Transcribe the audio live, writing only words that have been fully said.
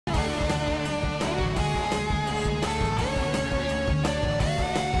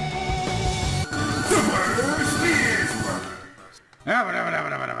So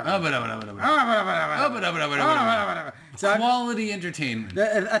quality entertainment.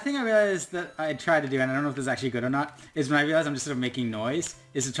 I think I realized that I tried to do, and I don't know if this is actually good or not, is when I realized I'm just sort of making noise,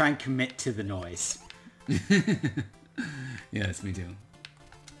 is to try and commit to the noise. Yes, me too.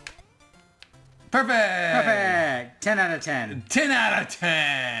 Perfect! 10 out of 10. 10 out of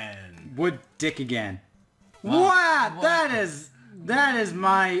 10! Wood dick again. Wow. Wow! That is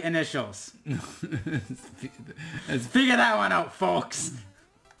my initials. Figure that one out, folks.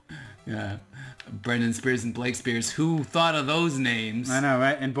 Yeah. Brendan Spears and Blake Spears. Who thought of those names? I know,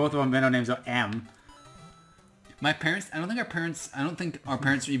 right? And both of them middle names are M. My parents, I don't think our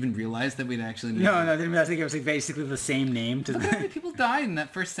parents even realized that we'd actually... No, they didn't realize. I think it was like basically the same name. Look how many people died in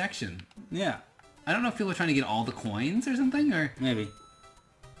that first section. Yeah. I don't know if people are trying to get all the coins or something, or...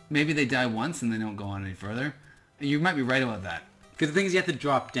 Maybe they die once and they don't go on any further. You might be right about that. Because the thing is you have to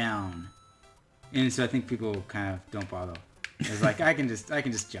drop down. And so I think people kind of don't bother. It's like, I can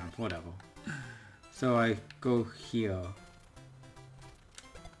just jump, whatever. So I go here.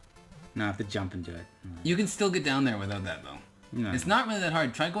 No, I have to jump and do it. You can still get down there without that, though. No. It's not really that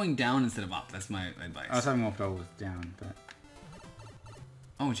hard. Try going down instead of up. That's my advice. I was having more trouble with down, but...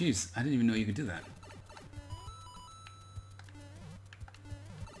 Oh, jeez. I didn't even know you could do that.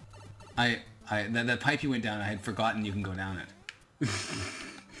 That pipe you went down, I had forgotten you can go down it.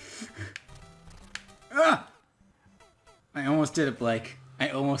 Ah! I almost did it, Blake. I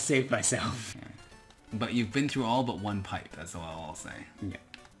almost saved myself. But you've been through all but one pipe. That's all I'll say. Yeah.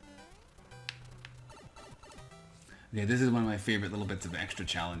 Okay, this is one of my favorite little bits of extra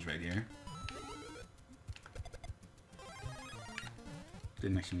challenge right here.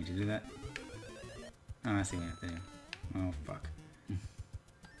 Didn't actually mean to do that. Oh, I see what I have to do. Oh, fuck.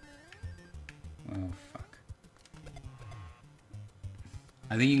 Oh, fuck.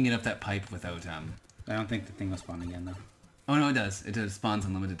 I think you can get up that pipe without, I don't think the thing will spawn again, though. Oh, no, it does. It does spawns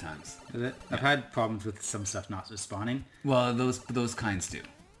unlimited times. Does it? Yeah. I've had problems with some stuff not spawning. Well, those kinds do.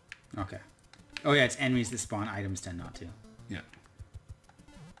 Okay. Oh, yeah, it's enemies that spawn. Items tend not to. Yeah.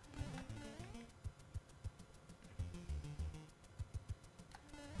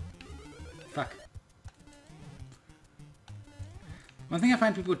 Fuck. One thing I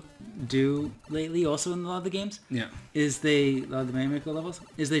find people do lately, also in a lot of the games, is a lot of the Mario Maker levels,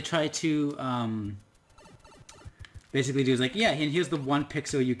 is they try to basically do is like, yeah, and here's the one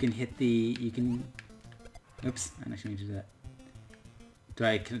pixel you can hit the, oops, I actually need to do that. Do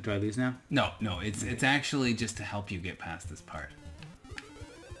I lose now? No, it's actually just to help you get past this part.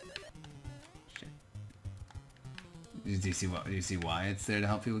 Shit. Do you see why it's there to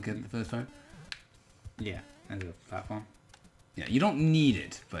help you get the first part? Yeah, as a platform. Yeah, you don't need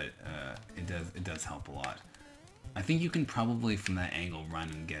it, but it does help a lot. I think you can probably from that angle run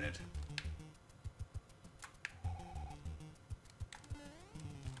and get it.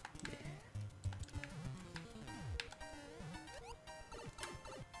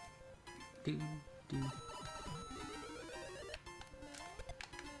 Do.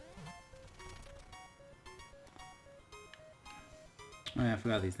 Oh yeah, I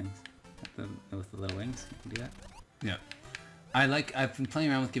forgot these things. With the little wings, you can do that. Yeah. I've been playing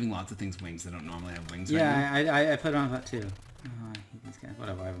around with giving lots of things wings that don't normally have wings. Yeah, right I played around with that too. Oh, I hate these guys.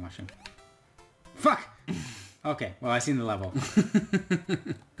 Whatever, I have a mushroom. Fuck! Okay, well, I've seen the level.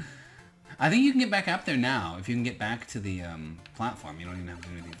 I think you can get back up there now. If you can get back to the platform, you don't even have to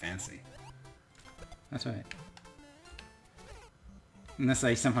do anything fancy. That's right. Unless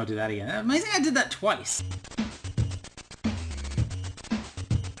I somehow do that again. Amazing I did that twice.